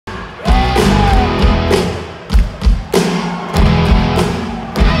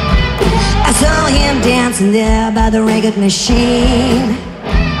dancing there by the record machine.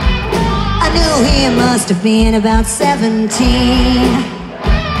 I knew he must have been about 17.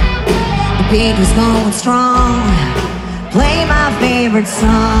 The beat was going strong. Play my favorite song.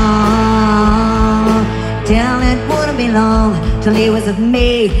 Tell it wouldn't be long till he was with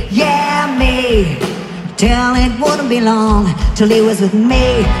me, yeah, me. Tell it wouldn't be long till he was with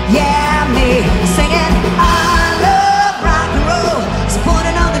me, yeah, me. Singing, I love rock and roll. So put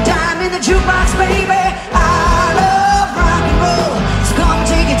another dime in the jukebox, baby. I love rock and roll. So come and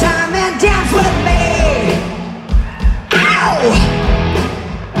take your time and dance with me. Ow!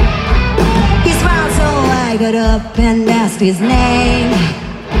 He smiled so I got up and asked his name.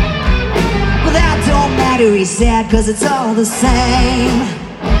 Well, that don't matter, he said, 'cause it's all the same.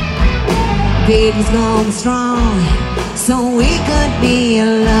 Beat was going strong, so we could be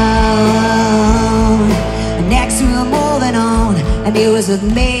alone. Next we were moving on, and he was with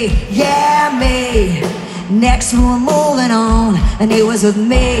me, yeah, me. Next we were moving on, and he was with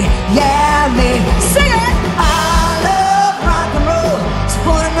me, yeah, me. Sing it! I love rock and roll. So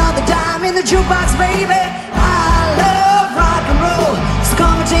put another dime in the jukebox, baby. I love rock and roll. So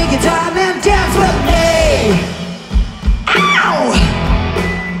come and take your time and dance with me. Ow!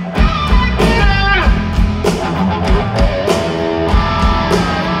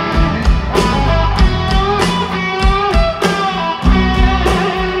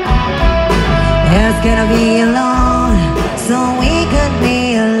 It's gonna be alone, so we could be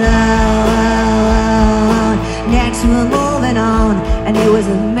alone. Next we're moving on, and it was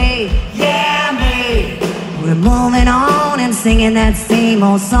with me, yeah, me. We're moving on and singing that same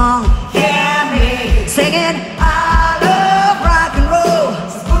old song, yeah, me. Singing, I love rock and roll.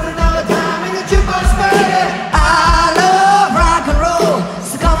 So put another time in the jukebox, baby. I love rock and roll.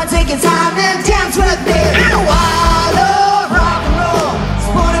 So come and take your time and dance with me.